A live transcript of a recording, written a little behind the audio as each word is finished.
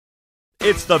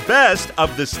It's the best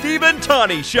of the Steve and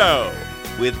Tawny Show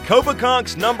with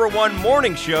Copaconk's #1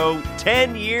 morning show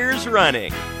 10 years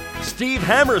running. Steve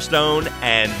Hammerstone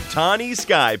and Tawny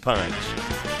Sky Punch.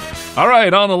 All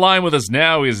right, on the line with us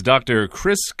now is Dr.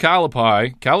 Chris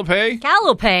Calapai. Calapai.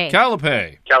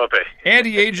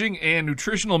 Anti-aging and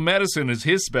nutritional medicine is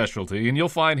his specialty, and you'll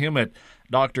find him at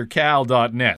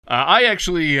drcal.net. I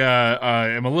actually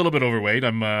am a little bit overweight.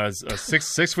 I'm a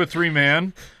 6'3"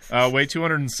 man, weigh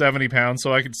 270 pounds,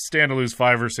 so I could stand to lose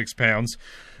 5 or 6 pounds.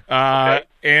 Okay.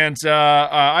 And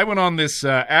I went on this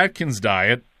Atkins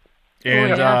diet,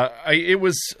 and it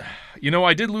was,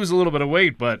 I did lose a little bit of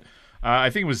weight, but I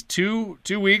think it was 2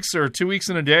 weeks or 2 weeks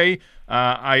in a day.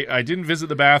 I didn't visit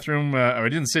the bathroom, or I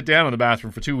didn't sit down in the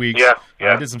bathroom for 2 weeks. Yeah.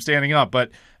 I did some standing up,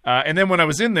 but and then when I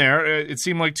was in there, it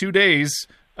seemed like 2 days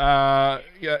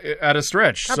at a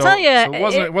stretch. I'll tell you,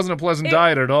 it wasn't a pleasant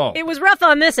diet at all. It was rough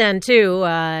on this end too,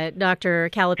 Dr.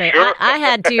 Calapai. Sure. I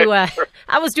had to.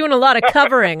 I was doing a lot of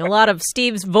covering, a lot of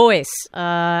Steve's voice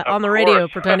on the radio,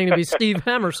 pretending to be Steve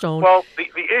Hammerstone. Well, the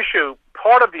issue.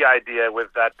 Part of the idea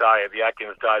with that diet, the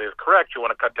Atkins diet, is correct. You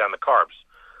want to cut down the carbs.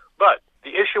 But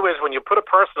the issue is when you put a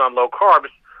person on low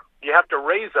carbs, you have to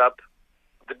raise up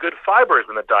the good fibers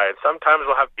in the diet. Sometimes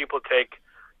we'll have people take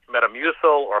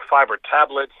Metamucil or fiber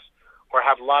tablets or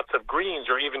have lots of greens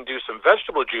or even do some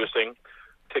vegetable juicing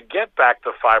to get back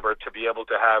the fiber to be able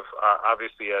to have,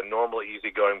 obviously, a normal,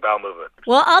 easygoing bowel movement.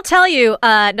 Well, I'll tell you,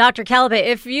 Dr. Calapai,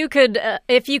 if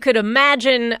you could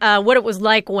imagine what it was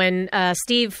like when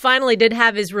Steve finally did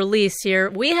have his release here,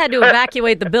 we had to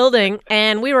evacuate the building,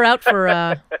 and we were out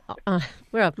for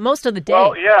most of the day.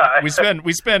 Well, yeah. We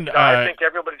spend. I think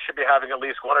everybody should be having at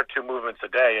least 1 or 2 movements a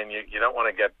day, and you don't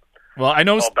want to get. Well, I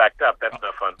know all backed up. That's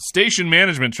no fun. Station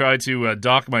management tried to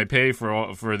dock my pay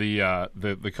for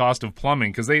the cost of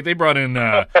plumbing because they brought in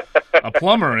a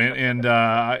plumber and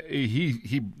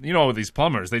he with these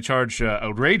plumbers they charge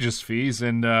outrageous fees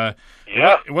and it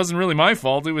wasn't really my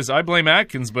fault. It was I blame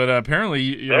Atkins, but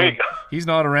apparently he's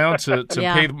not around to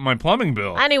pay my plumbing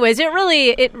bill. Anyways, it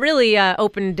really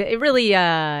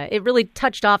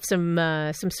touched off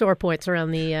some sore points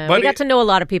around the. We got to know a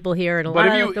lot of people here and a lot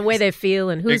of the way they feel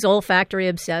and who's olfactory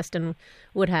obsessed and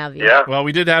what have you. Yeah. Well,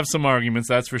 we did have some arguments,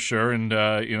 that's for sure, and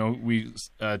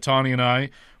Tawny and I.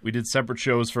 We did separate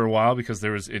shows for a while because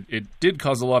it did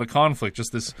cause a lot of conflict.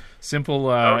 Just this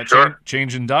simple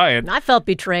change in diet. I felt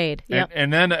betrayed. Yep.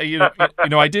 And then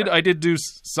I did do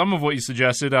some of what you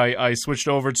suggested. I switched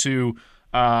over to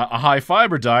a high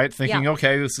fiber diet, thinking,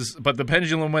 okay, but the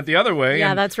pendulum went the other way.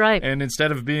 Yeah, that's right. And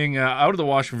instead of being out of the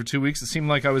washroom for 2 weeks, it seemed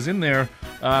like I was in there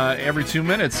every 2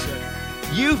 minutes.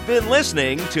 You've been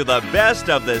listening to the best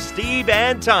of the Steve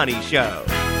and Tawny Show.